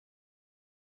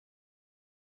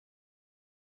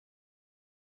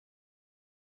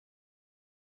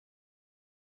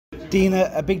Dean,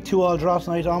 a big 2-2 draw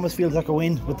tonight almost feels like a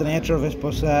win with the nature of it,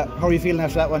 but how are you feeling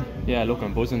after that one? Yeah, look,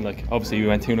 I'm buzzing. Like, obviously we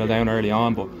went 2-0 down early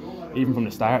on, but even from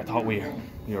the start I thought we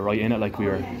were right in it. Like, we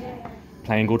were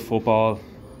playing good football,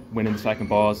 winning the second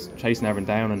balls, chasing everyone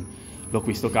down, and look,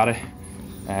 we stuck at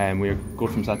it. We were good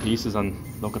from set pieces, and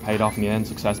look, it paid off in the end.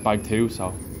 Success bag too,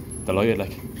 so delighted.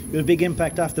 Like, You had a big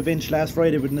impact off the bench last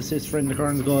Friday with an assist for Enda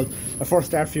Kern's goal. A first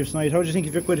start for you tonight. How do you think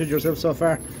you've acquitted yourself so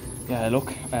far? Yeah,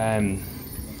 look,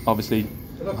 obviously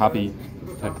I'm happy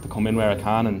to come in where I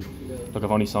can, and look,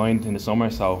 I've only signed in the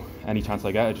summer, so any chance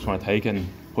I get I just want to take it and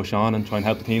push on and try and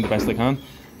help the team the best I can.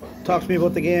 Talk to me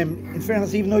about the game. In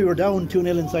fairness, even though you were down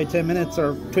 2-0 inside 10 minutes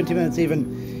or 20 minutes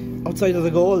even, outside of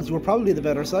the goals, you were probably the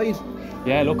better side.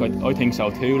 Yeah, look, I think so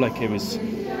too. Like, it was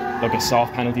like a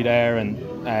soft penalty there,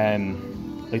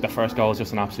 and like the first goal is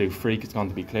just an absolute freak. It's going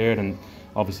to be cleared, and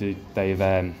obviously they've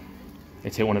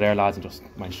it's hit one of their lads and just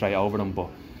went straight over them. But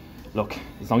look,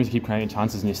 as long as you keep creating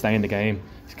chances and you stay in the game,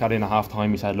 he got in at half time.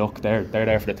 He said, look, they're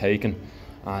there for the taking,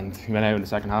 and we went out in the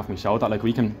second half and we showed that, like,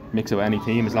 we can mix it with any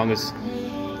team as long as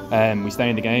we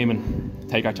stay in the game and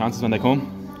take our chances when they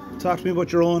come. Talk to me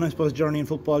about your own, I suppose, journey in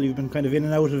football. You've been kind of in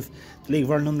and out of the League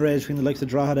of Ireland underage between the likes of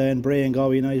Drogheda and Bray and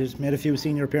Galway United. Made a few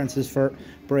senior appearances for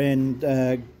Bray and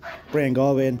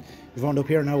Galway, and you've wound up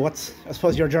here now. What's, I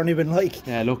suppose, your journey been like?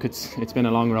 Yeah, look, it's been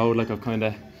a long road. Like, I've kind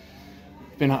of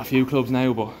been at a few clubs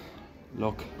now, but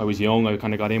look, I was young. I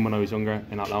kind of got in when I was younger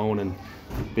in that loan, and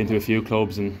been to a few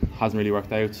clubs and hasn't really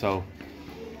worked out. So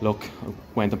look, I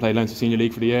went and played Leinster Senior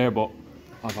League for the year, but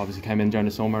I've obviously came in during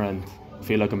the summer and I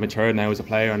feel like I'm matured now as a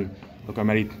player, and look, I'm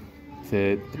ready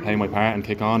to play my part and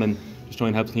kick on and just try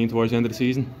and help the team towards the end of the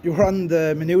season. You were on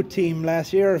the Minute team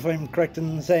last year, if I'm correct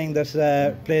in saying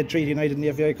that, played Treaty United in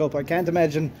the FAI Cup. I can't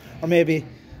imagine, or maybe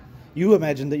you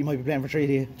imagine, that you might be playing for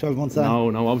Treaty 12 months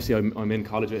on. No, obviously I'm in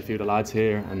college with a few of the lads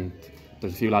here, and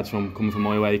there's a few lads coming from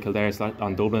my way, Kildare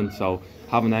and Dublin, so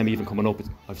having them even coming up,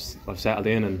 I've settled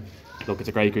in, and look, it's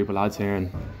a great group of lads here,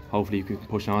 and hopefully you can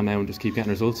push on now and just keep getting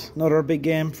results. Another big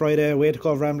game Friday away to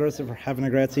Cove Ramblers. If we're having a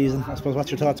great season, I suppose, what's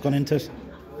your thoughts going into it?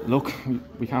 Look,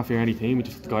 we can't fear any team. We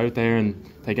just have to go out there and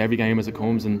take every game as it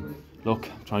comes, and look,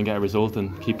 try and get a result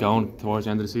and keep going towards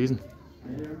the end of the season.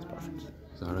 That's perfect.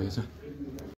 Is that right, is it?